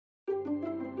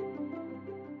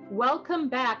Welcome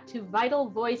back to Vital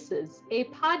Voices, a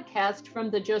podcast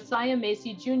from the Josiah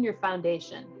Macy Jr.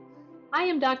 Foundation. I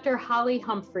am Dr. Holly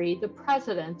Humphrey, the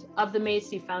president of the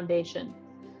Macy Foundation.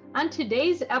 On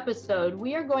today's episode,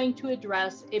 we are going to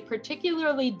address a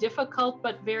particularly difficult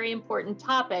but very important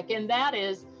topic, and that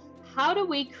is, how do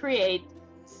we create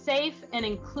safe and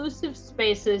inclusive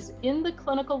spaces in the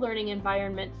clinical learning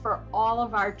environment for all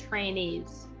of our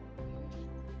trainees?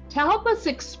 To help us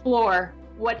explore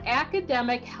what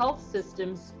academic health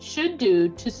systems should do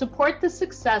to support the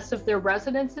success of their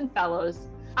residents and fellows,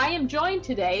 I am joined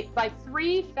today by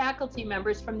three faculty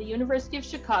members from the University of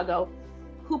Chicago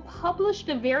who published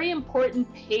a very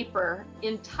important paper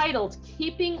entitled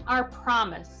Keeping Our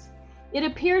Promise. It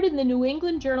appeared in the New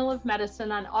England Journal of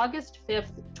Medicine on August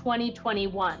 5th,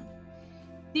 2021.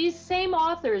 These same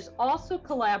authors also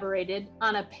collaborated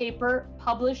on a paper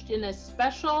published in a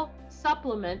special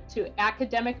supplement to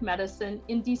Academic Medicine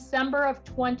in December of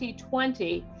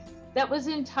 2020 that was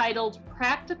entitled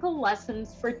Practical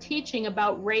Lessons for Teaching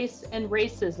About Race and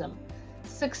Racism,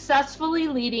 Successfully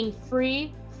Leading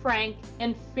Free, Frank,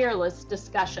 and Fearless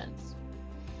Discussions.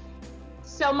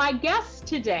 So my guests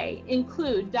today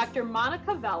include Dr.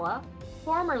 Monica Vela,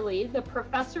 formerly the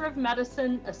Professor of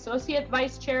Medicine, Associate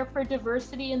Vice Chair for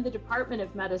Diversity in the Department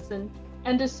of Medicine,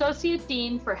 and Associate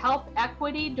Dean for Health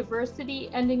Equity,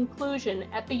 Diversity, and Inclusion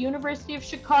at the University of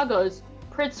Chicago's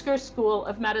Pritzker School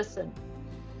of Medicine.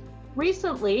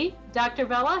 Recently, Dr.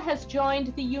 Vela has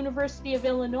joined the University of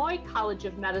Illinois College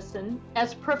of Medicine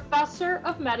as Professor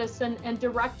of Medicine and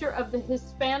Director of the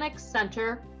Hispanic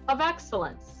Center of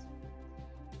Excellence.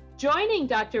 Joining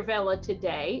Dr. Vela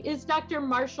today is Dr.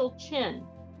 Marshall Chin,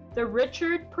 the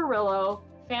Richard Perillo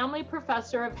Family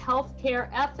Professor of Healthcare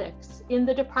Ethics in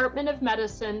the Department of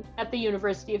Medicine at the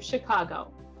University of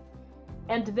Chicago.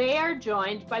 And they are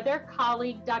joined by their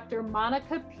colleague, Dr.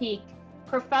 Monica Peek,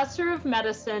 Professor of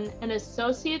Medicine and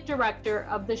Associate Director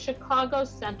of the Chicago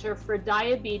Center for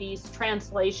Diabetes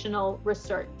Translational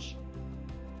Research.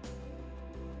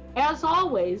 As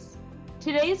always,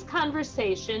 today's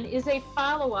conversation is a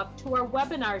follow-up to our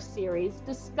webinar series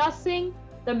discussing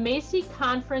the Macy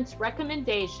Conference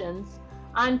recommendations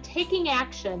on taking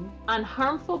action on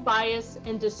harmful bias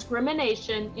and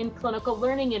discrimination in clinical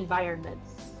learning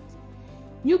environments.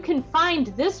 You can find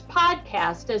this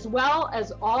podcast as well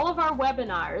as all of our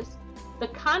webinars, the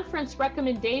conference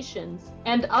recommendations,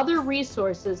 and other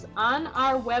resources on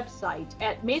our website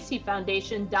at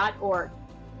macyfoundation.org.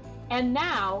 And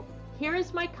now, here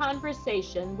is my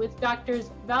conversation with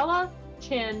Drs. Vela,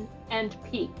 Chin, and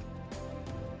Peek.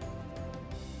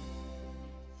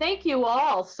 Thank you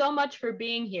all so much for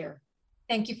being here.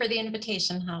 Thank you for the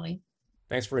invitation, Holly.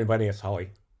 Thanks for inviting us, Holly.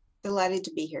 Delighted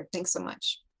to be here. Thanks so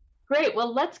much. Great.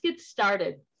 Well, let's get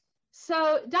started.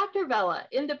 So, Dr. Vela,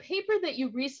 in the paper that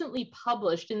you recently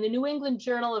published in the New England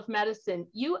Journal of Medicine,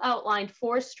 you outlined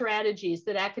 4 strategies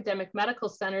that academic medical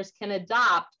centers can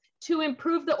adopt to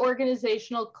improve the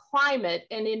organizational climate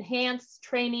and enhance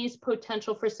trainees'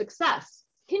 potential for success.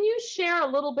 Can you share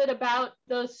a little bit about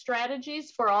those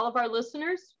strategies for all of our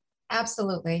listeners?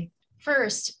 Absolutely.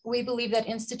 First, we believe that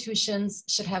institutions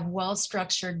should have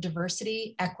well-structured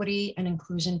diversity, equity, and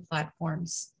inclusion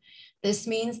platforms. This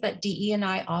means that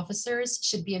DE&I officers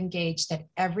should be engaged at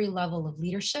every level of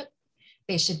leadership.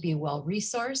 They should be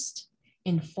well-resourced,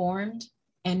 informed,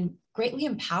 and greatly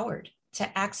empowered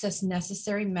to access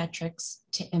necessary metrics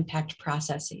to impact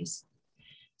processes.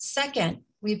 Second,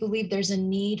 we believe there's a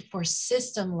need for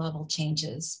system-level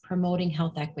changes promoting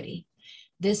health equity.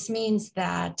 This means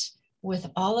that with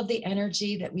all of the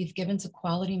energy that we've given to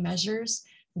quality measures,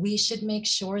 we should make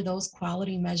sure those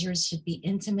quality measures should be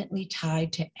intimately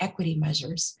tied to equity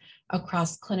measures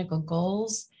across clinical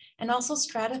goals and also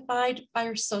stratified by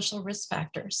our social risk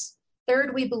factors.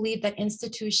 Third, we believe that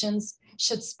institutions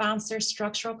should sponsor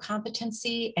structural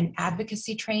competency and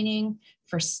advocacy training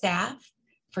for staff,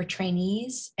 for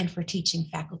trainees, and for teaching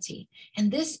faculty.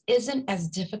 And this isn't as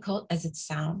difficult as it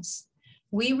sounds.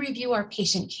 We review our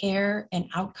patient care and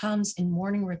outcomes in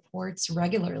morning reports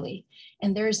regularly,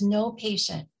 and there is no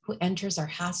patient who enters our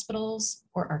hospitals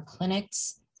or our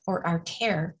clinics or our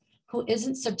care who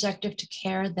isn't subjective to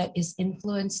care that is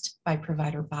influenced by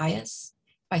provider bias,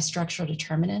 by structural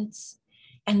determinants.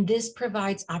 And this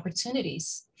provides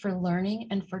opportunities for learning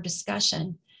and for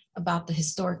discussion about the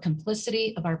historic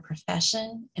complicity of our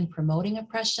profession in promoting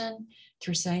oppression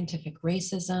through scientific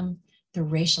racism, through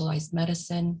racialized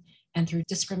medicine, and through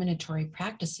discriminatory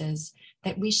practices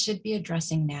that we should be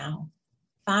addressing now.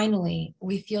 Finally,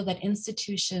 we feel that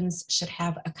institutions should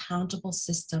have accountable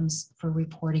systems for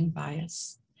reporting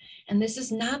bias. And this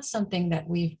is not something that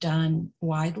we've done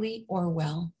widely or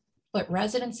well. but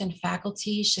residents and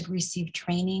faculty should receive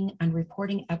training on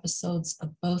reporting episodes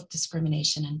of both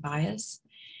discrimination and bias.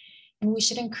 And we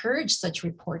should encourage such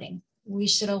reporting. We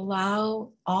should allow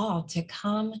all to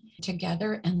come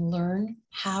together and learn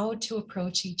how to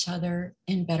approach each other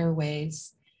in better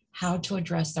ways, how to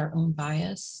address our own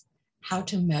bias, how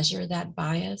to measure that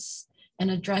bias,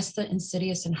 and address the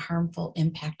insidious and harmful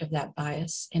impact of that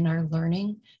bias in our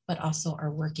learning, but also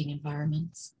our working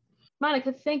environments.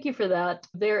 Monica, thank you for that.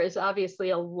 There is obviously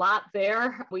a lot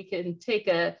there. We can take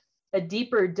a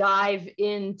deeper dive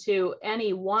into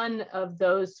any one of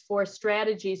those 4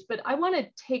 strategies, but I want to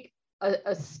take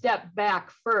a step back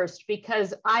first,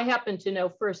 because I happen to know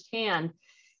firsthand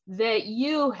that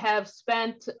you have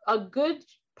spent a good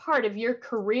part of your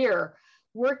career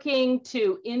working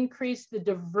to increase the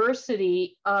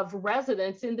diversity of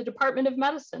residents in the Department of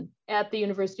Medicine at the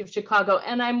University of Chicago.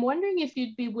 And I'm wondering if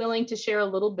you'd be willing to share a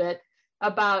little bit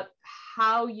about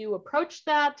how you approach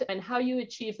that and how you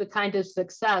achieve the kind of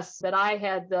success that I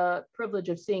had the privilege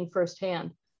of seeing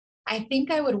firsthand. I think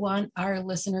I would want our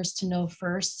listeners to know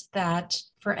first that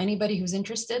for anybody who's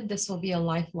interested, this will be a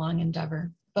lifelong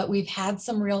endeavor. But we've had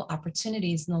some real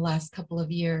opportunities in the last couple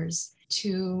of years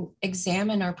to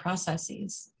examine our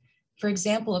processes. For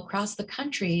example, across the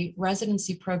country,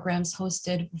 residency programs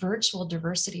hosted virtual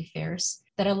diversity fairs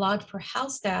that allowed for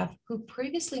house staff who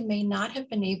previously may not have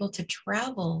been able to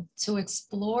travel to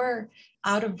explore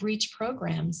out-of-reach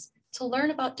programs to learn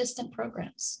about distant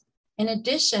programs. In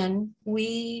addition,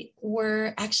 we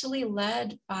were actually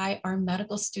led by our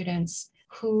medical students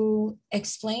who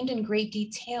explained in great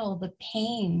detail the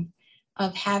pain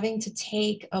of having to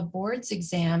take a boards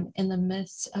exam in the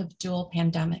midst of dual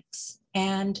pandemics.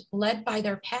 And led by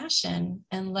their passion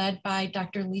and led by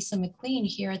Dr. Lisa McLean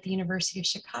here at the University of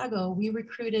Chicago, we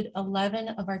recruited 11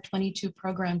 of our 22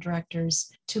 program directors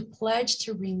to pledge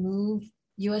to remove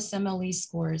USMLE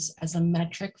scores as a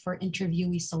metric for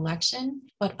interviewee selection,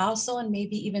 but also, and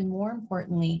maybe even more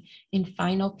importantly, in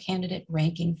final candidate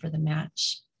ranking for the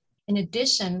match. In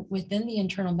addition, within the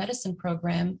internal medicine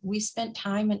program, we spent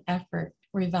time and effort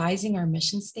revising our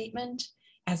mission statement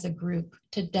as a group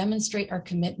to demonstrate our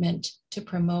commitment to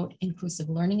promote inclusive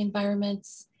learning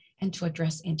environments and to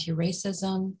address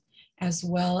anti-racism, as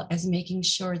well as making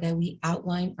sure that we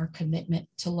outline our commitment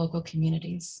to local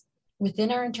communities.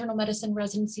 Within our internal medicine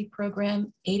residency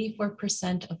program,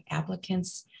 84% of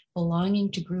applicants belonging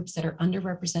to groups that are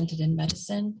underrepresented in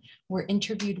medicine were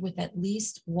interviewed with at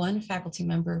least one faculty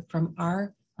member from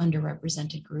our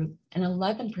underrepresented group, and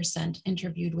 11%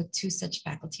 interviewed with 2 such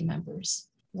faculty members.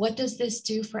 What does this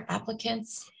do for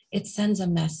applicants? It sends a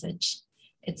message.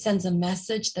 It sends a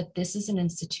message that this is an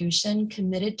institution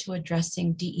committed to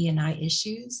addressing DE&I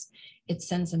issues. It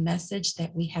sends a message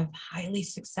that we have highly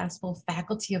successful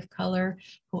faculty of color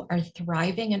who are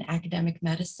thriving in academic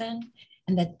medicine,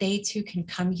 and that they too can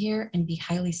come here and be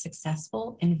highly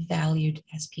successful and valued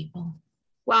as people.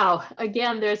 Wow,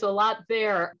 again, there's a lot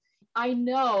there. I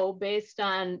know based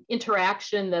on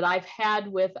interaction that I've had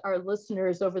with our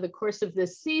listeners over the course of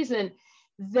this season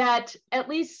that at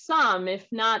least some, if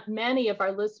not many of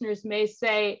our listeners may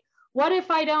say, what if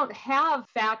I don't have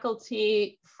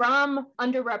faculty from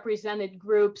underrepresented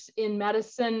groups in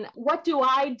medicine? What do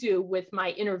I do with my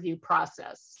interview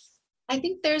process? I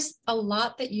think there's a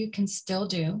lot that you can still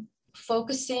do,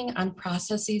 focusing on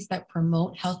processes that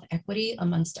promote health equity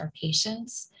amongst our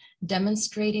patients,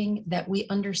 demonstrating that we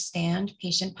understand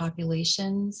patient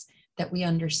populations, that we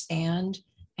understand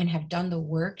and have done the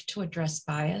work to address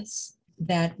bias,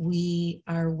 that we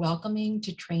are welcoming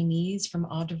to trainees from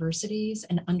all diversities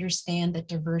and understand that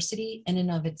diversity in and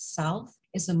of itself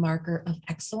is a marker of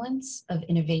excellence, of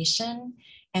innovation,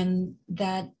 and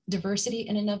that diversity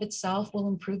in and of itself will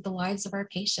improve the lives of our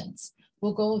patients,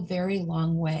 will go a very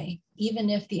long way, even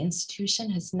if the institution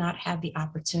has not had the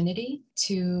opportunity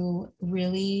to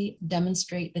really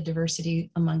demonstrate the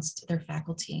diversity amongst their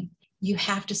faculty. You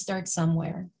have to start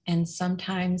somewhere, and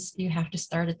sometimes you have to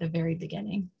start at the very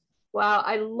beginning. Wow,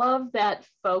 I love that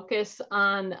focus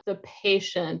on the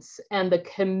patients and the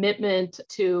commitment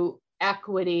to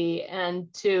equity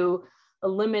and to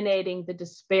eliminating the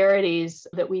disparities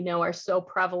that we know are so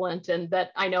prevalent and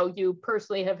that I know you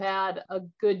personally have had a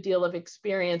good deal of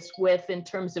experience with in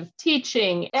terms of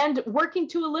teaching and working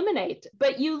to eliminate.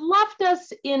 But you left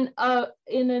us in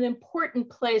an important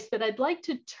place that I'd like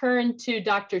to turn to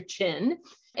Dr. Chin.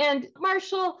 And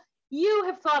Marshall, you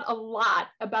have thought a lot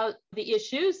about the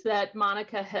issues that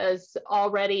Monica has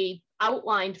already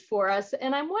outlined for us.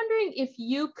 And I'm wondering if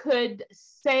you could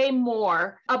say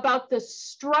more about the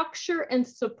structure and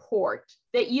support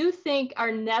that you think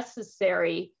are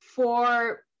necessary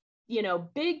for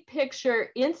big picture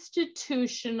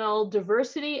institutional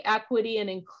diversity, equity, and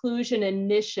inclusion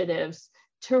initiatives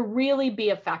to really be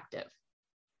effective?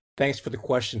 Thanks for the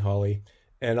question, Holly.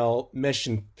 And I'll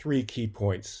mention 3 key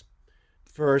points.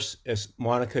 First, as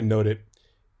Monica noted,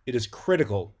 it is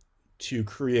critical to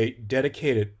create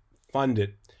dedicated,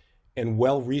 funded, and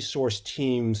well-resourced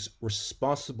teams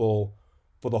responsible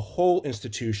for the whole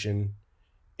institution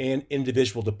and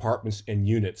individual departments and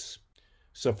units.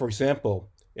 So, for example,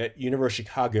 at University of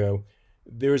Chicago,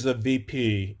 there's a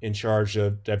VP in charge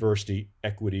of diversity,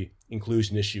 equity,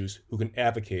 inclusion issues who can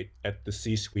advocate at the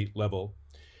C-suite level.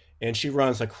 And she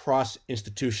runs a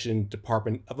cross-institution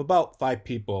department of about 5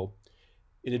 people,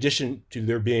 in addition to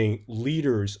there being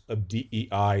leaders of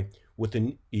DEI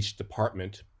within each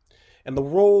department. And the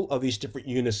role of these different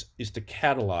units is to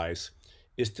catalyze,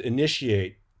 is to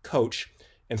initiate, coach,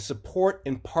 and support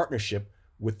in partnership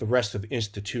with the rest of the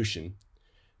institution.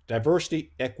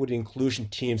 Diversity, equity, inclusion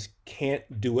teams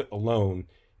can't do it alone.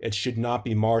 It should not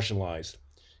be marginalized.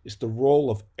 It's the role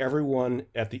of everyone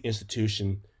at the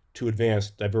institution to advance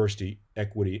diversity,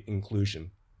 equity, inclusion.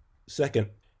 Second,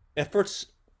 efforts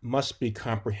must be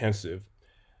comprehensive.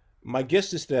 My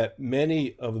guess is that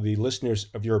many of the listeners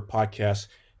of your podcast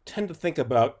tend to think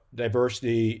about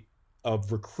diversity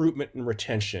of recruitment and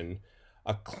retention,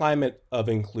 a climate of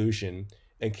inclusion,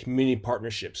 and community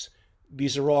partnerships.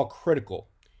 These are all critical.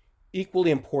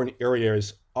 Equally important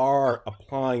areas are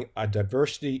applying a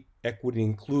diversity, equity,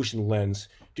 inclusion lens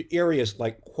to areas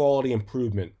like quality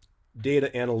improvement,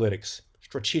 data analytics,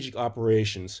 strategic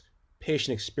operations,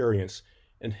 patient experience,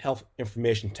 and health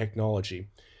information technology.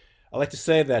 I like to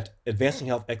say that advancing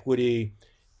health equity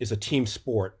is a team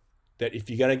sport, that if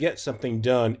you're going to get something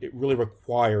done, it really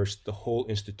requires the whole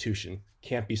institution,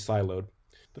 can't be siloed.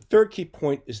 The third key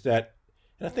point is that,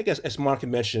 and I think as Monica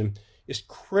mentioned, it's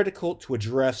critical to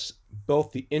address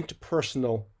both the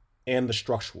interpersonal and the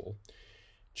structural.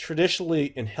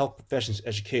 Traditionally, in health professions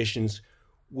educations,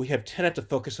 we have tended to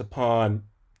focus upon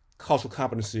cultural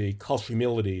competency, cultural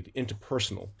humility, the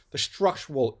interpersonal. The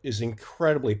structural is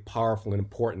incredibly powerful and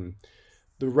important.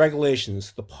 The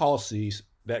regulations, the policies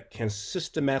that can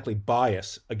systematically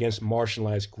bias against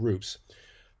marginalized groups,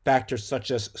 factors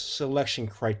such as selection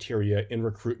criteria in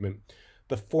recruitment,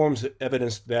 the forms of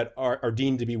evidence that are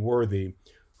deemed to be worthy,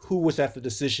 who was at the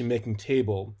decision-making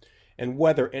table, and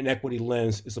whether an equity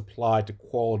lens is applied to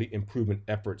quality improvement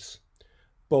efforts.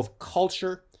 Both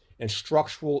culture and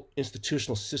structural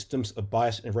institutional systems of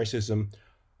bias and racism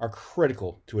are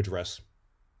critical to address.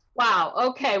 Wow.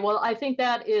 Okay. Well, I think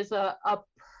that is a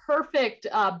perfect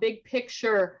big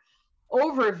picture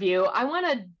overview. I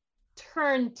want to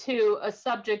turn to a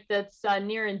subject that's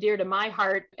near and dear to my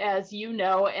heart, as you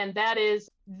know, and that is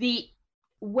the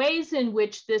ways in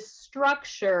which this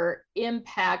structure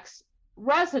impacts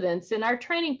residents in our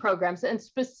training programs. And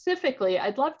specifically,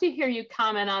 I'd love to hear you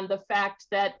comment on the fact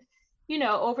that,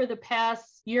 over the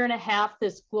past year and a half,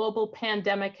 this global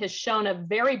pandemic has shown a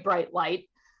very bright light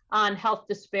on health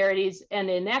disparities and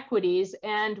inequities.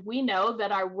 And we know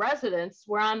that our residents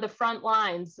were on the front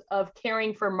lines of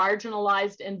caring for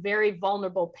marginalized and very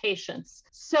vulnerable patients.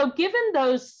 So given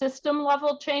those system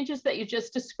level changes that you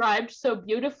just described so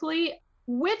beautifully,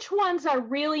 which ones are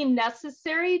really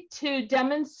necessary to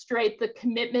demonstrate the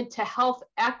commitment to health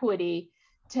equity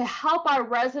to help our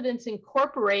residents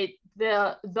incorporate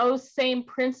those same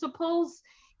principles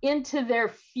into their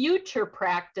future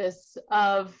practice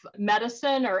of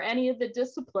medicine or any of the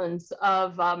disciplines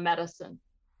of medicine?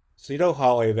 So,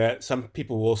 Holly, that some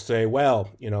people will say, well,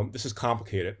 this is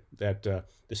complicated, that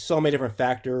there's so many different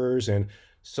factors and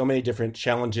so many different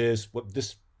challenges.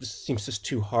 This seems just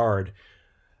too hard.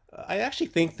 I actually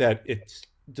think that it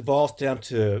devolves down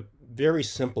to very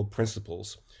simple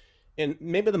principles. And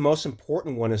maybe the most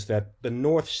important one is that the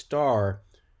North Star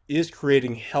is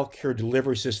creating healthcare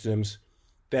delivery systems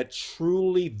that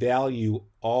truly value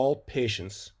all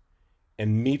patients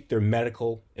and meet their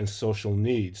medical and social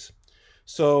needs.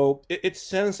 So it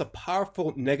sends a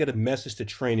powerful negative message to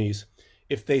trainees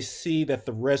if they see that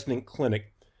the resident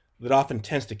clinic that often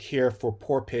tends to care for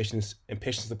poor patients and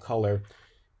patients of color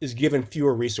is given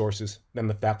fewer resources than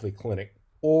the faculty clinic.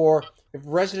 Or if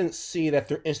residents see that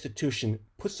their institution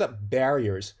puts up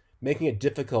barriers, making it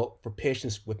difficult for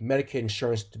patients with Medicaid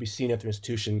insurance to be seen at their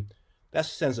institution, that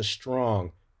sends a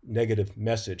strong negative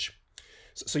message.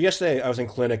 So yesterday I was in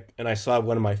clinic and I saw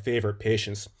one of my favorite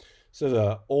patients. So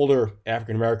an older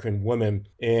African-American woman,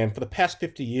 and for the past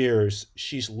 50 years,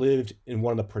 she's lived in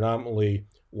one of the predominantly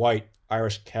white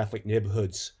Irish Catholic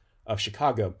neighborhoods of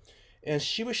Chicago. And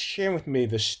she was sharing with me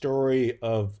the story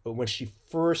of when she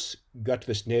first got to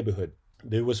this neighborhood.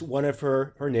 There was one of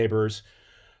her neighbors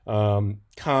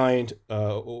kind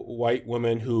white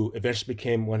woman who eventually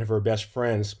became one of her best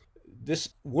friends. This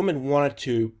woman wanted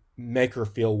to make her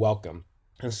feel welcome.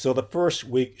 And so the first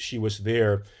week she was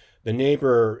there, the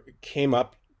neighbor came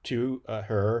up to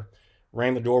her,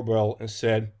 rang the doorbell, and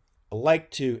said, "I'd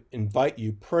like to invite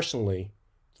you personally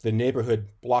to the neighborhood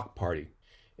block party."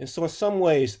 And so in some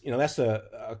ways, that's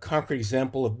a concrete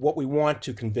example of what we want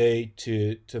to convey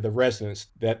to the residents,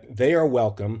 that they are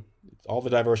welcome, all the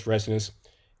diverse residents,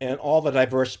 and all the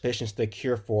diverse patients they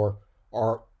care for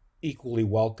are equally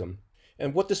welcome.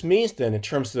 And what this means then in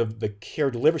terms of the care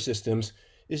delivery systems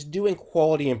is doing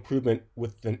quality improvement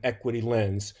with an equity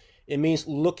lens. It means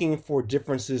looking for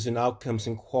differences in outcomes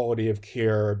and quality of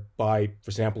care by, for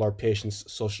example, our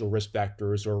patients' social risk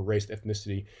factors or race,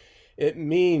 ethnicity. It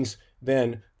means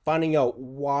then finding out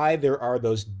why there are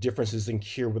those differences in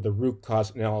care with a root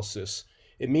cause analysis.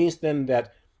 It means then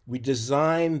that we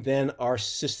design then our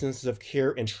systems of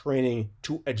care and training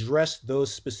to address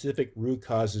those specific root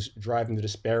causes driving the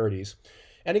disparities.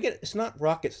 And again, it's not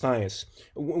rocket science.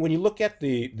 When you look at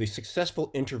the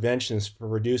successful interventions for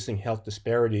reducing health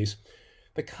disparities,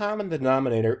 the common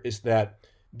denominator is that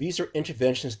these are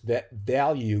interventions that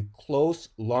value close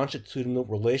longitudinal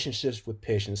relationships with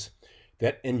patients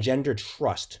that engender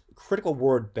trust, a critical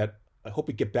word that I hope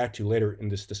we get back to later in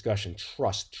this discussion,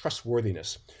 trust,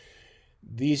 trustworthiness.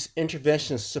 These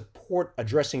interventions support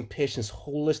addressing patients'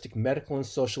 holistic medical and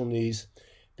social needs.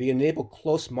 They enable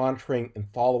close monitoring and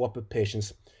follow-up of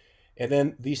patients. And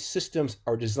then these systems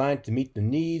are designed to meet the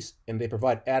needs, and they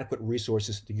provide adequate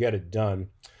resources to get it done.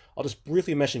 I'll just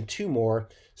briefly mention two more,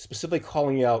 specifically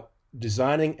calling out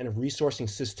designing and resourcing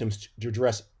systems to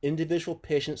address individual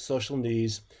patient social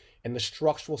needs and the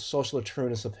structural social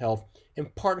determinants of health in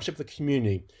partnership with the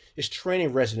community. Is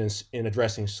training residents in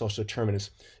addressing social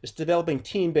determinants. It's developing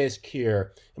team-based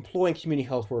care, employing community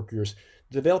health workers,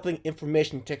 developing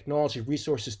information technology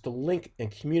resources to link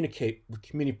and communicate with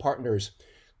community partners,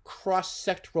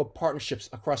 cross-sectoral partnerships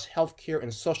across healthcare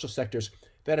and social sectors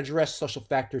that address social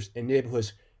factors in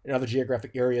neighborhoods and other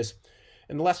geographic areas.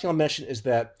 And the last thing I'll mention is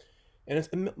that,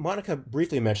 and Monica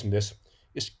briefly mentioned this,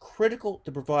 it's critical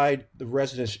to provide the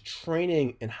residents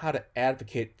training in how to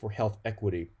advocate for health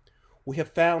equity. We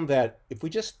have found that if we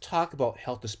just talk about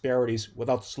health disparities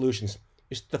without solutions,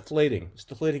 it's deflating. It's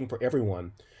deflating for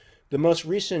everyone. The most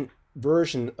recent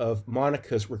version of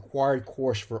Monica's required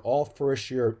course for all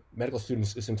first-year medical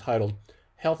students is entitled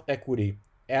Health Equity,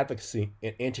 Advocacy,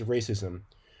 and Anti-Racism.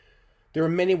 There are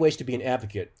many ways to be an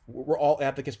advocate. We're all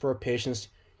advocates for our patients.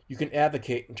 You can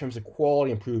advocate in terms of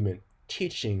quality improvement,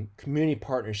 teaching, community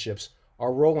partnerships,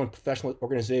 our role in professional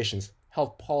organizations,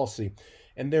 health policy,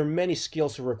 and there are many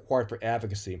skills that are required for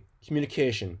advocacy: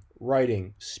 communication,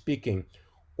 writing, speaking,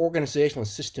 organizational and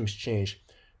systems change,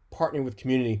 partnering with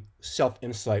community,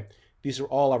 self-insight. These are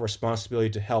all our responsibility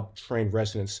to help train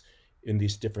residents in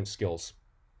these different skills.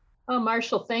 Oh,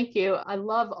 Marshall, thank you. I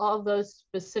love all those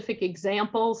specific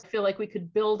examples. I feel like we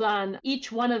could build on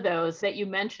each one of those that you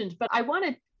mentioned, but I want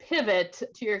to pivot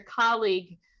to your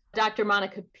colleague, Dr.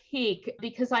 Monica Peak,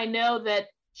 because I know that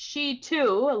she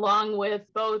too, along with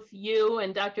both you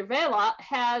and Dr. Vela,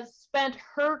 has spent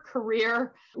her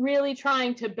career really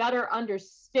trying to better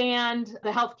understand the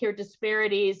healthcare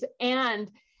disparities, and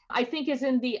I think is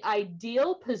in the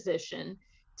ideal position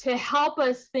to help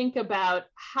us think about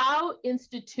how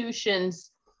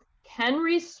institutions can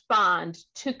respond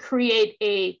to create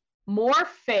a more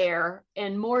fair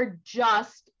and more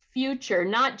just future,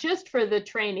 not just for the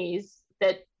trainees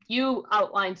that you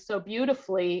outlined so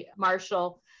beautifully,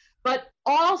 Marshall, but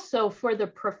also for the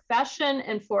profession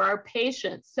and for our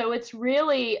patients. So it's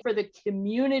really for the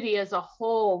community as a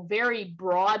whole, very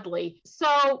broadly.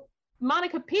 So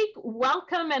Monica Peak,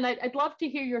 welcome, and I'd love to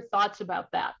hear your thoughts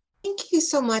about that. Thank you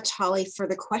so much, Holly, for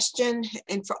the question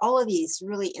and for all of these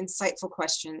really insightful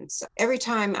questions. Every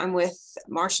time I'm with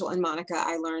Marshall and Monica,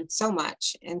 I learn so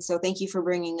much. And so thank you for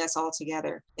bringing us all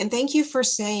together. And thank you for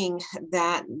saying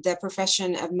that the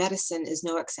profession of medicine is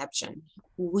no exception.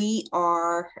 We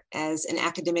are, as an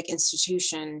academic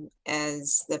institution,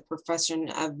 as the profession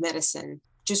of medicine,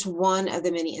 just one of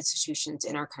the many institutions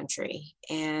in our country.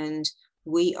 And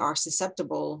we are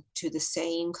susceptible to the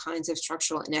same kinds of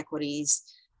structural inequities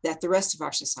that the rest of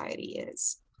our society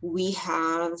is. We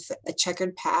have a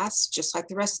checkered past, just like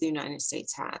the rest of the United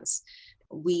States has.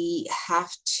 We have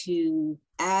to,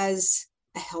 as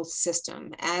a health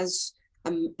system, as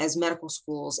medical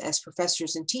schools, as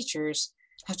professors and teachers,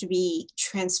 have to be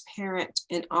transparent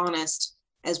and honest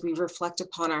as we reflect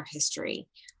upon our history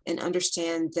and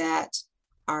understand that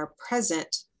our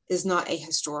present is not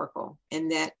ahistorical,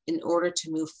 and that in order to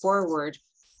move forward,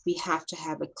 we have to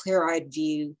have a clear-eyed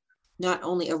view, not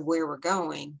only of where we're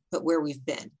going, but where we've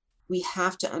been. We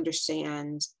have to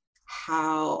understand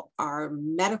how our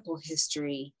medical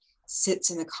history sits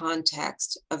in the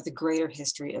context of the greater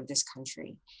history of this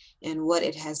country and what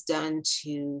it has done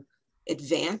to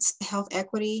advance health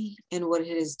equity and what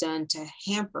it has done to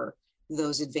hamper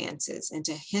those advances and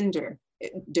to hinder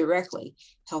directly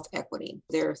health equity.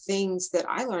 There are things that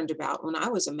I learned about when I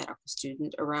was a medical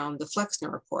student around the Flexner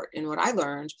Report. And what I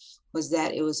learned was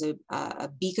that it was a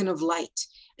beacon of light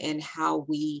and how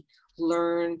we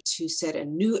learned to set a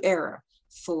new era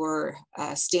for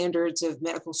standards of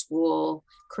medical school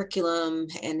curriculum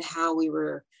and how we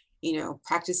were,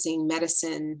 practicing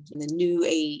medicine in the new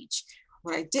age.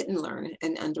 What I didn't learn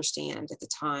and understand at the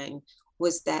time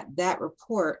was that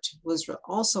report was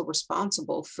also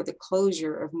responsible for the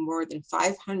closure of more than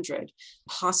 500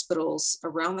 hospitals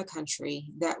around the country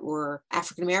that were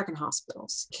African-American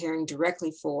hospitals, caring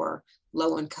directly for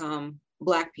low-income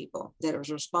Black people, that it was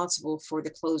responsible for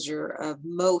the closure of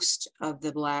most of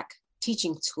the Black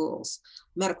teaching schools,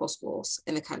 medical schools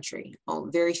in the country.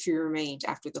 Very few remained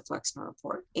after the Flexner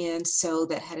Report. And so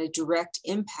that had a direct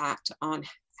impact on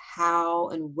how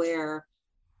and where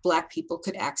Black people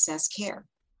could access care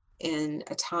in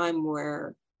a time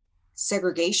where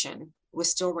segregation was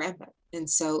still rampant. And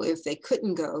so if they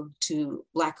couldn't go to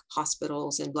Black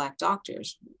hospitals and Black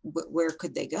doctors, where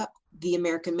could they go? The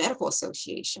American Medical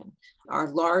Association,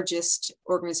 our largest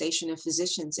organization of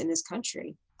physicians in this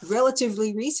country,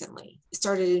 relatively recently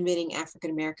started admitting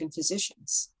African-American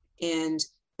physicians. And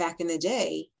back in the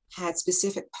day, had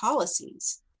specific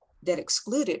policies that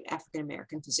excluded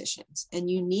African-American physicians. And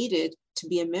you needed to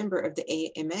be a member of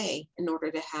the AMA in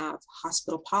order to have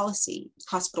hospital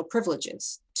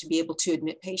privileges to be able to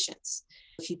admit patients.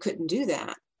 If you couldn't do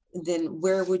that, then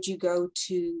where would you go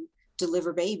to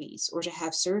deliver babies or to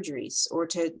have surgeries or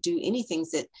to do anything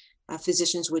that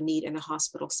physicians would need in a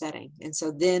hospital setting? And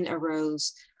so then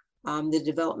arose the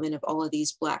development of all of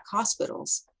these Black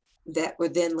hospitals that were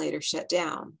then later shut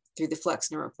down through the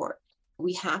Flexner Report.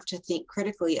 We have to think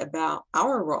critically about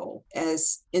our role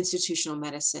as institutional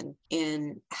medicine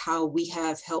and how we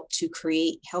have helped to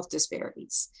create health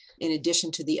disparities, in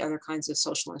addition to the other kinds of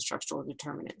social and structural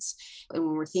determinants. And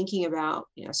when we're thinking about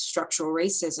structural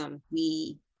racism,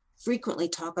 we frequently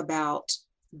talk about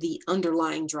the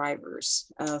underlying drivers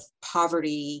of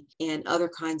poverty and other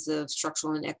kinds of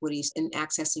structural inequities in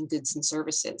accessing goods and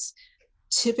services.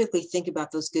 Typically think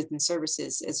about those goods and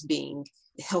services as being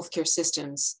healthcare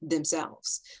systems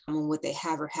themselves, and what they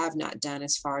have or have not done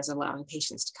as far as allowing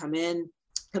patients to come in,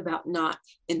 about not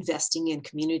investing in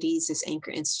communities as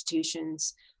anchor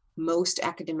institutions. Most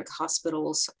academic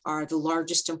hospitals are the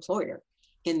largest employer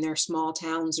in their small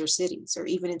towns or cities, or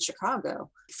even in Chicago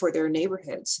for their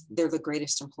neighborhoods, they're the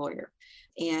greatest employer.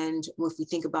 And if we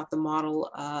think about the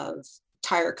model of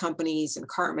tire companies and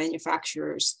car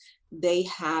manufacturers, they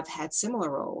have had similar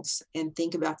roles and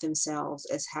think about themselves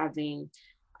as having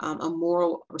a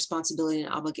moral responsibility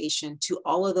and obligation to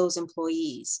all of those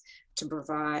employees to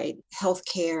provide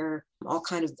healthcare, all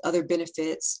kinds of other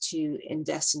benefits, to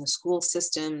invest in the school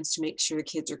systems, to make sure the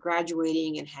kids are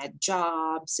graduating and had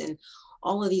jobs, and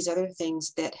all of these other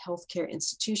things that healthcare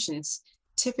institutions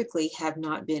typically have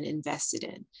not been invested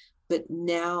in. But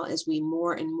now, as we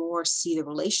more and more see the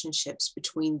relationships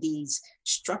between these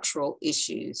structural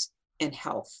issues and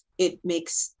health, it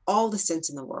makes all the sense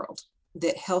in the world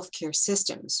that healthcare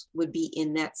systems would be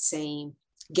in that same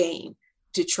game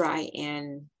to try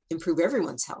and improve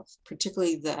everyone's health,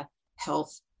 particularly the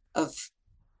health of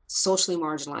socially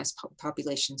marginalized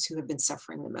populations who have been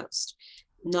suffering the most,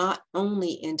 not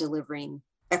only in delivering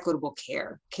equitable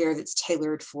care that's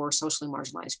tailored for socially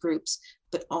marginalized groups,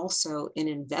 but also in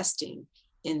investing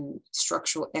in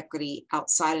structural equity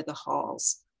outside of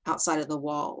the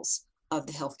walls of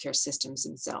the healthcare systems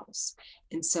themselves.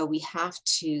 And so we have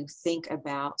to think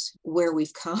about where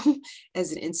we've come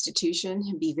as an institution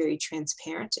and be very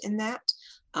transparent in that,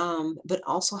 but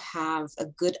also have a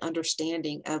good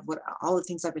understanding of what all the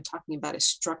things I've been talking about is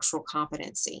structural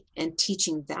competency, and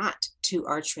teaching that to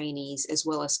our trainees, as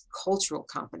well as cultural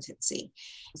competency,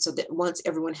 so that once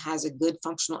everyone has a good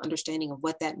functional understanding of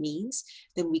what that means,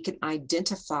 then we can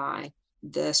identify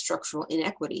the structural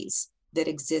inequities that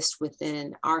exist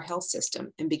within our health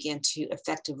system and begin to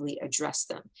effectively address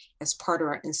them as part of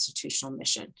our institutional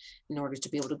mission in order to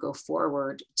be able to go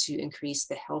forward to increase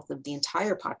the health of the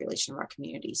entire population of our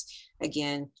communities.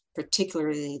 Again,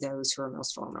 particularly those who are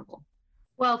most vulnerable.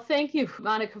 Well, thank you,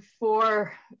 Monica,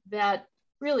 for that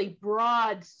really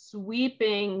broad,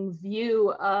 sweeping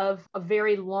view of a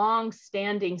very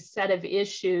long-standing set of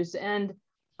issues. And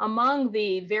among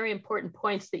the very important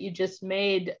points that you just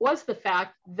made was the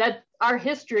fact that our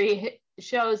history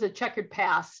shows a checkered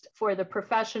past for the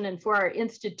profession and for our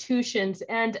institutions.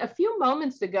 And a few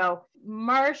moments ago,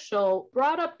 Marshall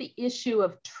brought up the issue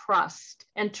of trust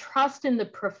and trust in the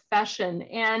profession.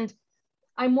 And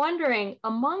I'm wondering,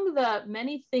 among the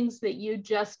many things that you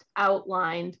just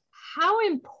outlined, how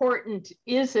important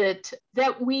is it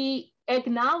that we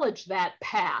acknowledge that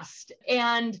past?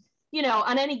 And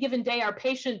on any given day, our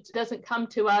patient doesn't come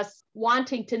to us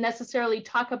wanting to necessarily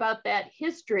talk about that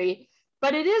history,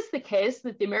 but it is the case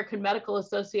that the American Medical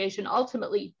Association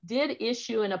ultimately did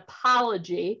issue an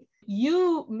apology.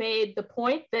 You made the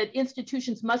point that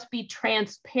institutions must be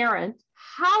transparent.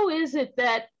 How is it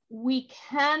that we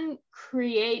can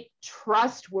create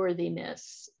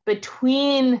trustworthiness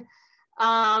between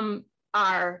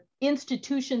our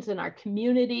institutions and our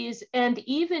communities, and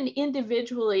even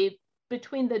individually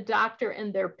between the doctor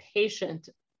and their patient?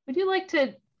 Would you like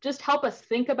to just help us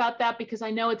think about that? Because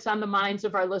I know it's on the minds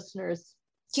of our listeners.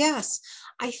 Yes,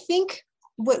 I think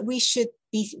what we should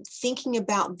be thinking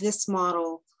about this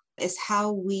model is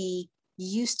how we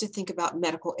used to think about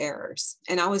medical errors.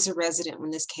 And I was a resident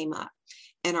when this came up.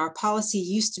 And our policy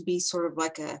used to be sort of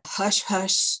like a hush,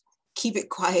 hush, keep it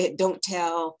quiet, don't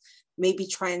tell, maybe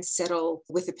try and settle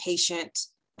with a patient,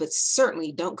 but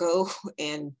certainly don't go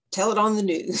and tell it on the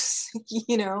news.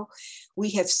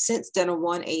 We have since done a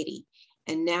 180.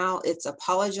 And now it's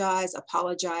apologize,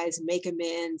 make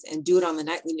amends, and do it on the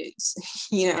nightly news,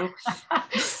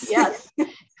 Yes.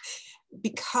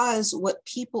 Because what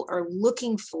people are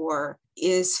looking for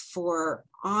is for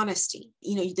honesty.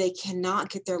 They cannot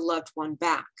get their loved one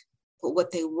back. But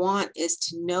what they want is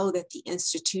to know that the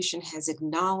institution has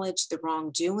acknowledged the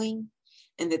wrongdoing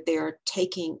and that they are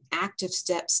taking active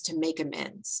steps to make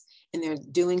amends. And they're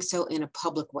doing so in a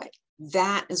public way.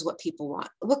 That is what people want.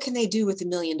 What can they do with $1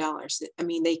 million? I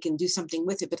mean, they can do something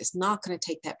with it, but it's not going to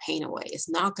take that pain away. It's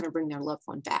not going to bring their loved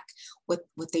one back. What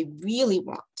they really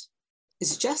want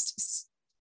is justice.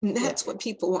 And that's what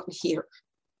people want to hear,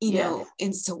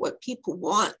 And so what people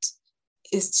want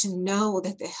is to know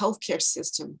that the healthcare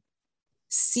system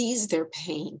sees their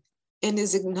pain and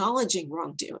is acknowledging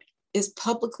wrongdoing, is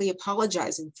publicly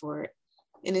apologizing for it,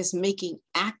 and is making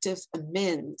active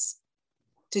amends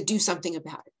to do something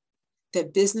about it.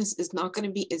 That business is not going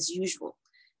to be as usual,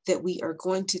 that we are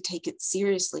going to take it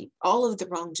seriously, all of the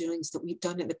wrongdoings that we've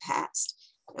done in the past,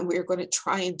 and we are going to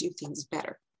try and do things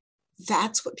better.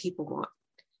 That's what people want.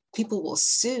 People will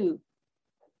sue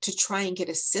to try and get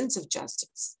a sense of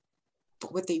justice,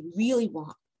 but what they really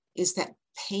want is that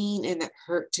pain and that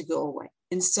hurt to go away.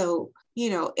 And so,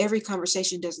 every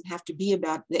conversation doesn't have to be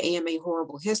about the AMA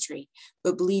horrible history,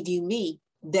 but believe you me,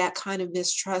 that kind of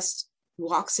mistrust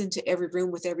walks into every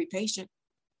room with every patient.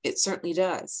 It certainly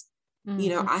does.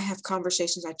 Mm-hmm. I have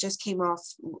conversations. I just came off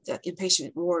the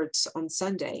inpatient wards on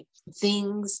Sunday,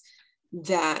 things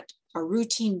that are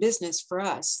routine business for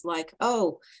us, like,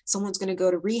 oh, someone's going to go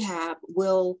to rehab.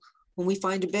 When we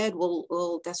find a bed,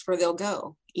 that's where they'll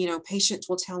go. Patients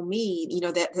will tell me,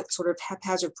 that sort of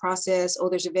haphazard process. Oh,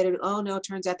 there's a bed. Oh, no, it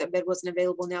turns out that bed wasn't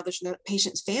available. Now there's no.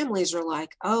 Patients' families are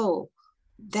like, oh,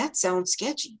 that sounds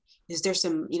sketchy. Is there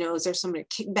some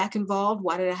kickback involved?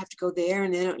 Why did I have to go there?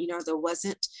 And then, there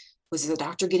wasn't. Was the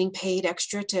doctor getting paid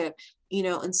extra to,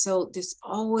 and so there's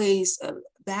always a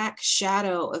back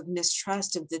shadow of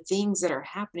mistrust of the things that are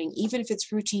happening, even if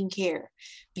it's routine care,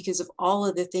 because of all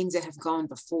of the things that have gone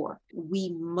before.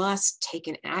 We must take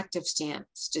an active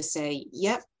stance to say,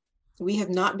 yep, we have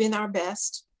not been our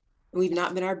best. We've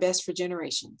not been our best for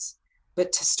generations,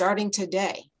 but starting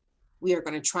today, we are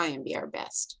going to try and be our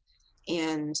best.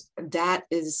 And that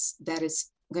is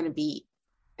going to be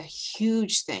a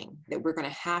huge thing that we're going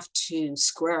to have to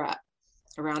square up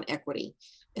around equity,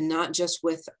 and not just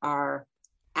with our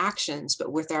actions,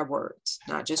 but with our words,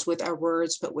 not just with our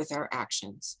words, but with our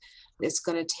actions. It's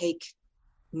going to take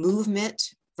movement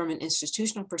from an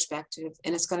institutional perspective,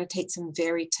 and it's going to take some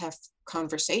very tough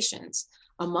conversations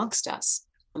amongst us,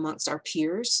 amongst our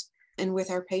peers, and with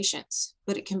our patients,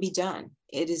 but it can be done.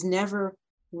 It is never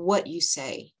what you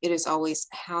say. It is always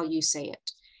how you say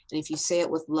it. And if you say it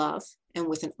with love and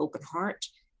with an open heart,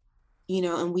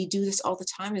 and we do this all the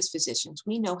time as physicians,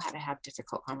 we know how to have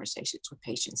difficult conversations with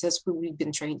patients. That's what we've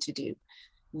been trained to do.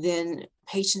 Then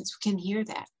patients can hear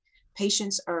that.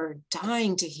 Patients are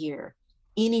dying to hear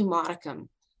any modicum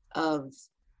of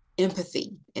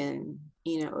empathy and,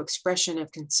 expression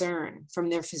of concern from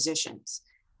their physicians.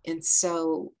 And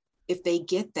so if they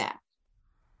get that,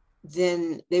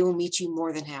 then they will meet you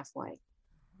more than halfway.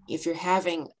 If you're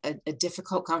having a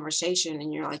difficult conversation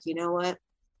and you're like, you know what,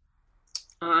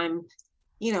 I'm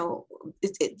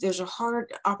there's a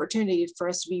hard opportunity for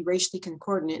us to be racially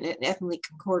concordant and ethnically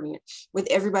concordant with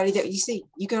everybody that you see.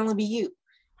 You can only be you.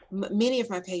 Many of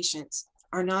my patients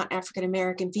are not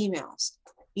African-American females,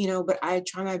 but I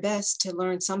try my best to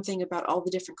learn something about all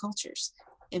the different cultures,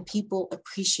 and people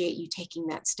appreciate you taking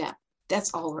that step.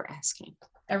 That's all we're asking.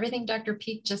 Everything Dr.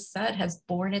 Peak just said has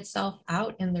borne itself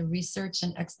out in the research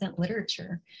and extant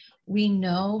literature. We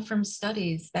know from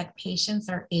studies that patients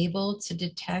are able to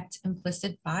detect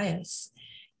implicit bias,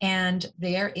 and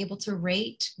they are able to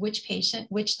rate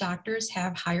which doctors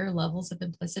have higher levels of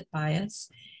implicit bias.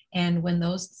 And when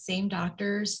those same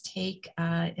doctors take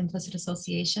implicit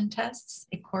association tests,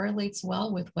 it correlates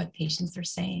well with what patients are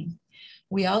saying.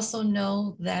 We also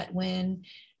know that when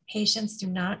patients do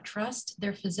not trust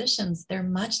their physicians, they're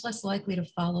much less likely to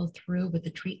follow through with the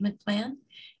treatment plan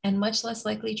and much less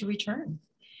likely to return.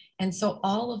 And so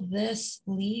all of this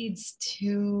leads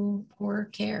to poor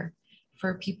care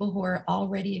for people who are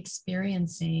already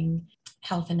experiencing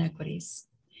health inequities.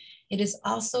 It is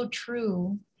also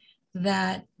true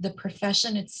that the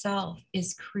profession itself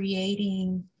is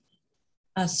creating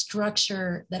a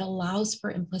structure that allows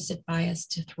for implicit bias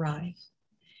to thrive.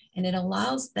 And it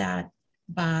allows that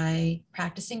by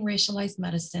practicing racialized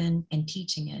medicine and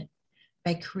teaching it,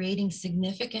 by creating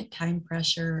significant time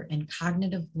pressure and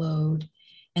cognitive load,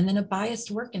 and then a biased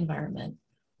work environment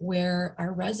where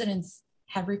our residents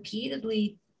have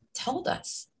repeatedly told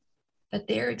us that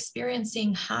they're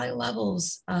experiencing high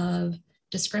levels of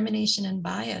discrimination and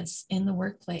bias in the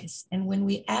workplace. And when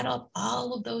we add up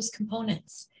all of those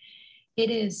components, it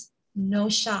is no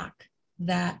shock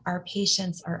that our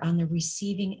patients are on the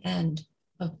receiving end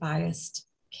of biased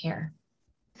care.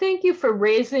 Thank you for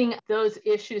raising those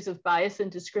issues of bias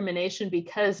and discrimination,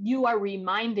 because you are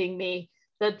reminding me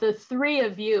that the three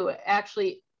of you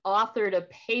actually authored a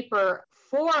paper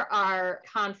for our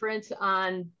conference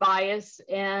on bias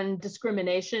and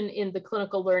discrimination in the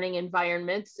clinical learning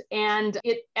environments. And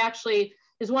it actually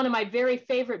is one of my very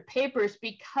favorite papers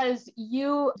because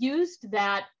you used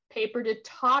that paper to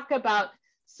talk about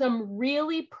some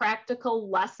really practical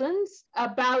lessons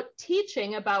about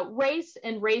teaching about race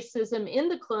and racism in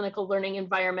the clinical learning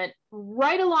environment,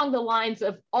 right along the lines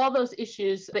of all those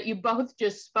issues that you both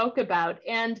just spoke about.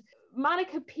 And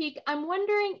Monica Peak, I'm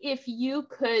wondering if you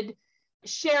could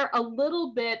share a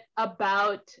little bit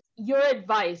about your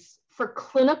advice for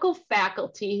clinical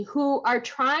faculty who are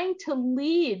trying to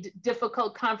lead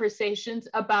difficult conversations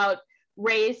about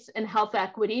race and health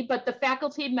equity, but the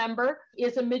faculty member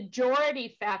is a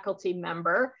majority faculty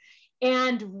member.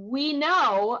 And we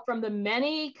know from the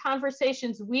many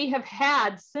conversations we have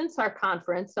had since our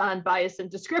conference on bias and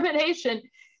discrimination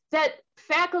that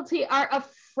faculty are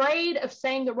afraid of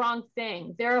saying the wrong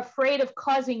thing. They're afraid of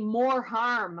causing more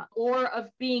harm or of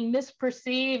being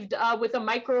misperceived with a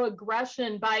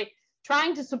microaggression by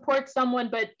trying to support someone,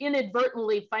 but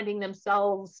inadvertently finding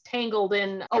themselves tangled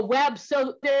in a web.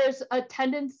 So there's a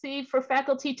tendency for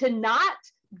faculty to not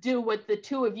do what the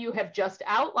two of you have just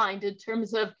outlined in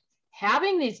terms of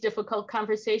having these difficult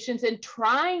conversations and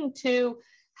trying to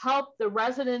help the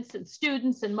residents and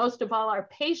students, and most of all our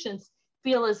patients,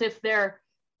 feel as if they're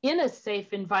in a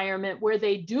safe environment where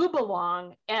they do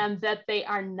belong and that they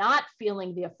are not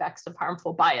feeling the effects of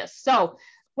harmful bias. So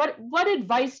what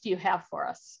advice do you have for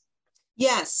us?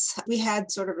 Yes, we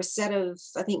had sort of a set of,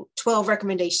 I think, 12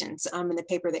 recommendations in the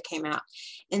paper that came out.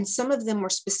 And some of them were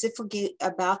specifically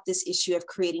about this issue of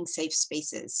creating safe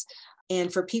spaces.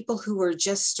 And for people who are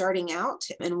just starting out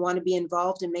and want to be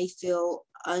involved and may feel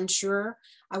unsure,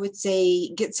 I would say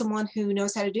get someone who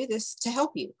knows how to do this to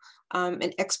help you.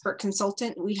 An expert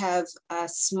consultant. We have a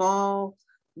small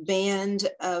band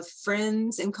of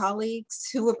friends and colleagues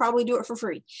who will probably do it for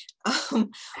free.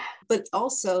 But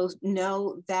also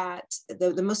know that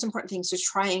the most important thing is to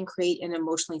try and create an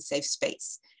emotionally safe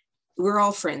space. We're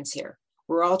all friends here.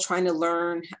 We're all trying to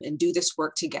learn and do this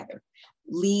work together.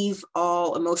 Leave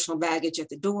all emotional baggage at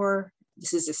the door.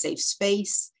 This is a safe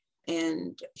space.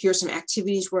 And here's some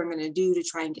activities we're going to do to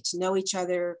try and get to know each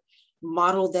other.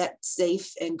 Model that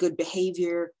safe and good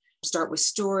behavior. Start with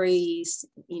stories,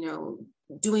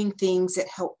 doing things that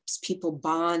helps people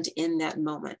bond in that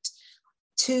moment.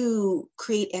 2,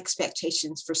 create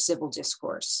expectations for civil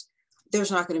discourse.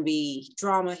 There's not going to be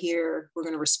drama here. We're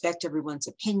going to respect everyone's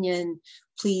opinion.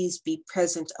 Please be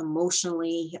present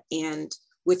emotionally and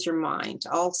with your mind.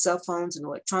 All cell phones and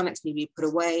electronics need to be put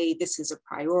away. This is a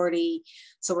priority.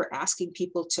 So we're asking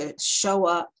people to show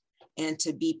up and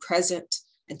to be present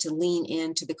and to lean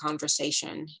into the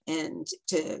conversation and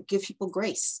to give people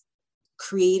grace.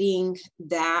 Creating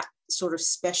that sort of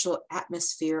special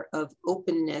atmosphere of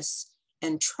openness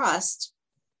and trust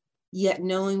yet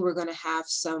knowing we're going to have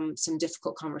some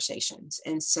difficult conversations.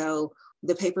 And so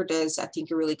the paper does, I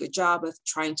think, a really good job of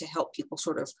trying to help people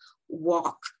sort of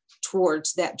walk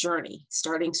towards that journey,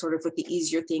 starting sort of with the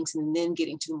easier things and then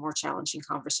getting to more challenging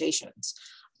conversations,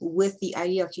 with the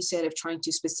idea, like you said, of trying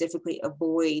to specifically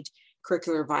avoid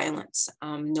curricular violence,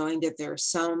 knowing that there are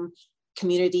some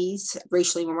communities,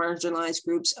 racially marginalized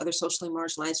groups, other socially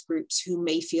marginalized groups who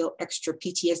may feel extra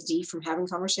PTSD from having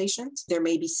conversations. There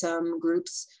may be some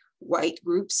groups, white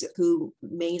groups, who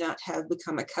may not have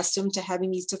become accustomed to having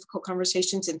these difficult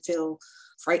conversations and feel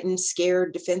frightened,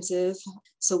 scared, defensive.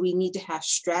 So we need to have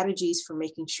strategies for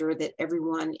making sure that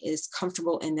everyone is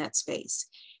comfortable in that space.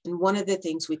 And one of the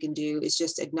things we can do is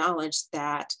just acknowledge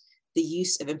that the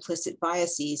use of implicit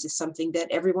biases is something that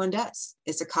everyone does.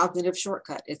 It's a cognitive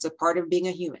shortcut. It's a part of being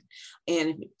a human.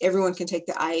 And everyone can take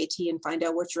the IAT and find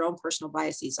out what your own personal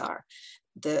biases are.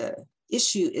 The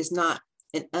issue is not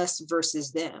an us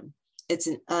versus them. It's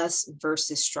an us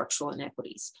versus structural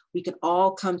inequities. We can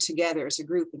all come together as a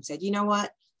group and say, you know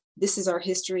what, this is our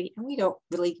history and we don't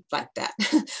really like that.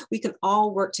 We can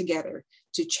all work together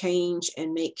to change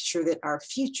and make sure that our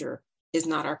future is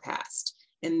not our past.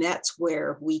 And that's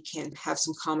where we can have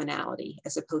some commonality,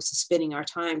 as opposed to spending our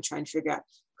time trying to figure out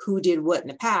who did what in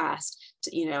the past.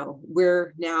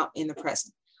 We're now in the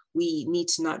present. We need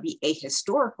to not be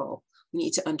ahistorical. We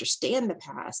need to understand the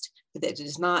past, but that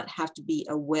does not have to be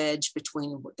a wedge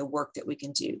between the work that we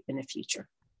can do in the future.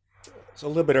 So a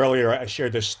little bit earlier, I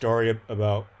shared this story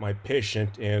about my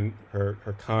patient and her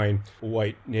kind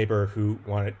white neighbor who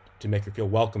wanted to make her feel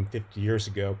welcome 50 years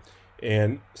ago.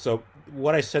 And so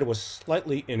what I said was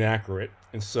slightly inaccurate.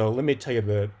 And so let me tell you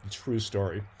the true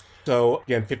story. So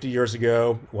again, 50 years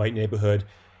ago, white neighborhood.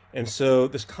 And so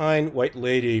this kind white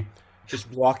lady is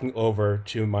walking over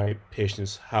to my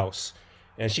patient's house.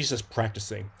 And she's just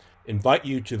practicing. Invite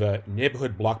you to the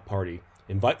neighborhood block party.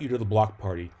 Invite you to the block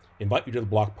party. Invite you to the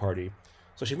block party.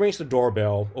 So she rings the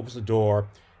doorbell, opens the door,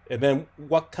 and then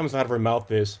what comes out of her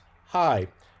mouth is, "Hi,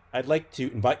 I'd like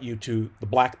to invite you to the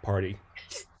black party."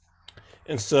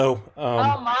 And so,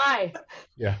 oh my,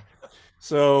 yeah.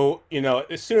 So,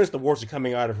 as soon as the words are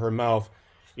coming out of her mouth,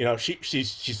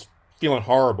 she's feeling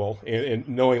horrible and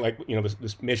knowing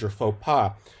this major faux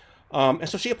pas. And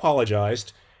so she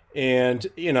apologized, and,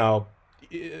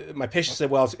 my patient said,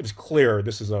 well, it was clear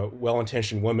this is a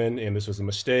well-intentioned woman and this was a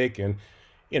mistake, and,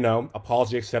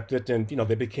 apology accepted, and,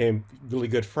 they became really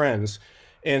good friends.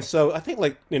 And so I think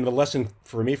the lesson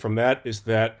for me from that is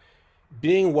that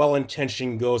being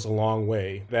well-intentioned goes a long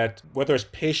way, that whether it's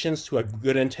patients who have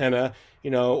good antenna,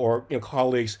 or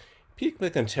colleagues, people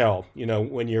can tell,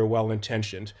 when you're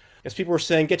well-intentioned. As people were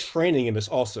saying, get training in this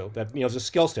also, that, there's a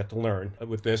skill set to learn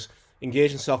with this,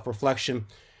 engage in self-reflection.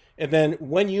 And then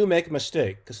when you make a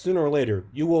mistake, because sooner or later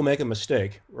you will make a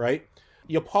mistake, right?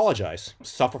 You apologize,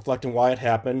 self-reflect on why it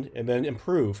happened, and then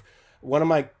improve. One of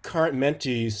my current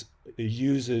mentees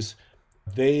uses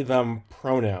they, them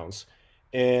pronouns,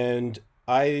 and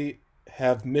I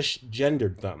have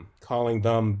misgendered them, calling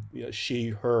them she,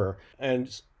 her,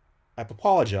 and I've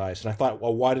apologized. And I thought,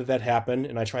 well, why did that happen?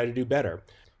 And I try to do better.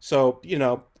 So,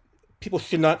 people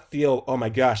should not feel, oh my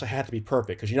gosh, I have to be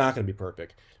perfect, because you're not going to be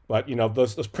perfect. But,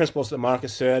 those principles that Monica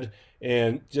said,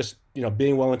 and just,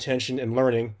 being well-intentioned and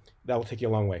learning, that will take you a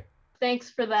long way. Thanks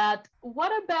for that.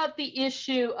 What about the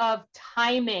issue of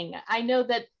timing? I know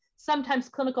that sometimes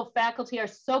clinical faculty are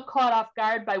so caught off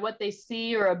guard by what they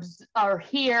see or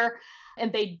hear,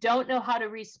 and they don't know how to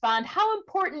respond. How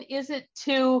important is it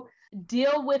to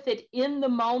deal with it in the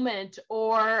moment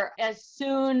or as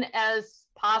soon as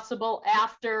possible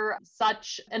after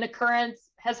such an occurrence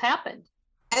has happened?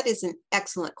 That is an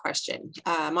excellent question.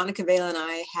 Monica Vela and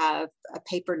I have a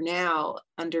paper now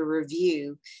under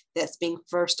review that's being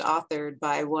first authored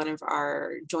by one of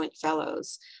our joint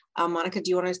fellows. Monica, do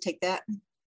you want to take that?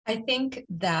 I think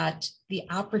that the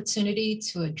opportunity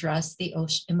to address the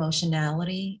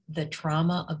emotionality, the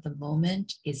trauma of the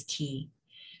moment is key.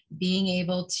 Being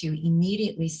able to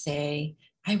immediately say,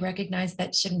 I recognize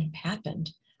that shouldn't have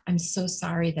happened. I'm so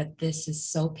sorry that this is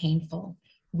so painful.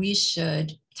 We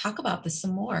should talk about this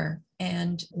some more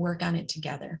and work on it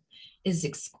together is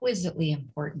exquisitely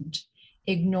important.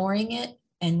 Ignoring it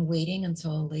and waiting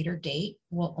until a later date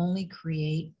will only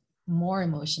create more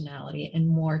emotionality and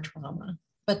more trauma.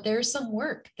 But there's some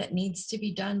work that needs to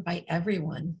be done by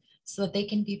everyone so that they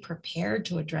can be prepared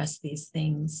to address these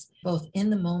things, both in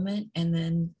the moment and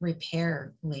then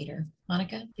repair later.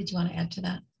 Monica, did you want to add to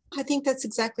that? I think that's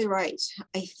exactly right.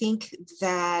 I think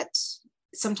that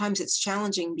sometimes it's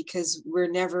challenging because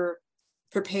we're never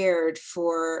prepared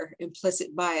for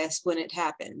implicit bias when it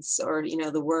happens, or,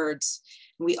 the words.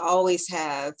 We always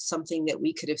have something that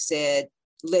we could have said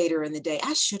later in the day.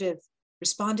 I should have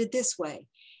responded this way.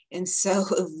 And so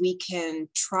if we can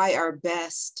try our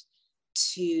best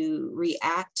to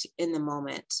react in the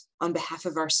moment on behalf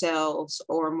of ourselves,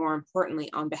 or more importantly,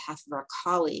 on behalf of our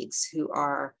colleagues who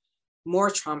are more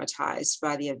traumatized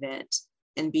by the event,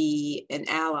 and be an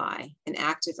ally, an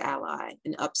active ally,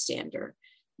 an upstander,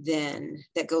 then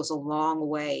that goes a long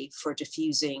way for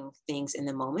diffusing things in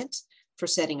the moment, for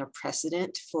setting a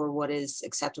precedent for what is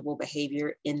acceptable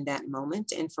behavior in that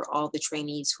moment, and for all the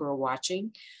trainees who are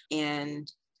watching,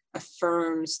 and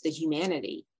affirms the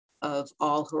humanity of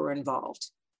all who are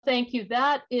involved. Thank you.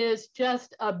 That is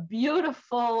just a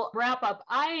beautiful wrap up.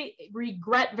 I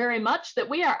regret very much that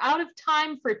we are out of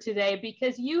time for today,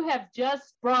 because you have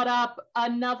just brought up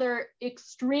another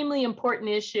extremely important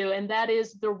issue, and that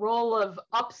is the role of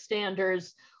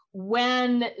upstanders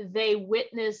when they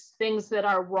witness things that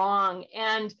are wrong.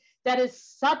 And that is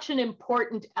such an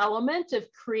important element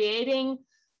of creating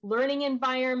learning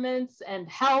environments and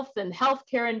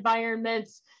healthcare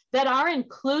environments that are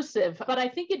inclusive. But I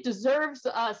think it deserves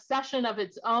a session of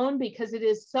its own, because it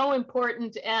is so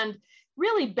important, and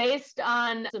really based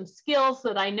on some skills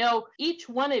that I know each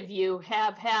one of you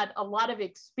have had a lot of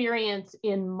experience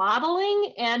in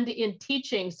modeling and in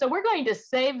teaching. So we're going to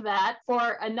save that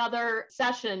for another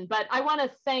session. But I want to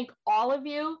thank all of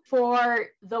you for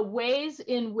the ways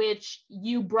in which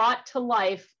you brought to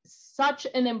life such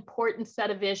an important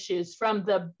set of issues, from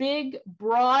the big,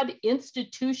 broad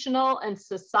institutional and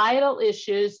societal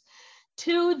issues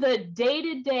to the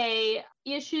day-to-day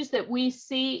issues that we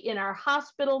see in our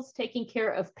hospitals, taking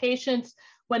care of patients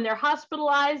when they're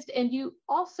hospitalized. And you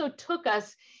also took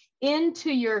us into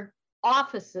your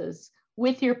offices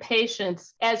with your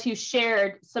patients as you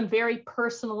shared some very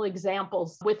personal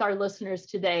examples with our listeners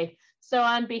today. So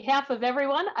on behalf of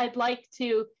everyone, I'd like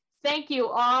to thank you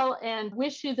all and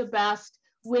wish you the best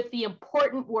with the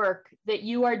important work that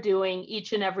you are doing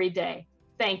each and every day.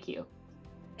 Thank you.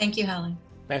 Thank you, Holly.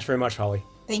 Thanks very much, Holly.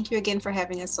 Thank you again for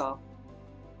having us all.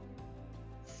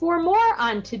 For more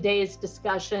on today's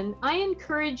discussion, I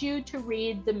encourage you to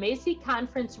read the Macy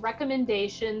Conference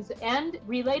recommendations and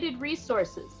related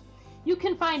resources. You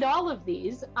can find all of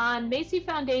these on Macy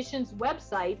Foundation's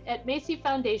website at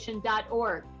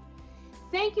macyfoundation.org.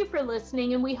 Thank you for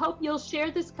listening, and we hope you'll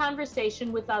share this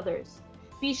conversation with others.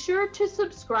 Be sure to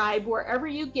subscribe wherever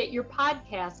you get your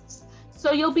podcasts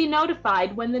so you'll be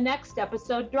notified when the next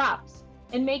episode drops.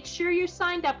 And make sure you're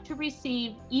signed up to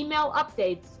receive email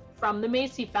updates from the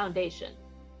Macy Foundation.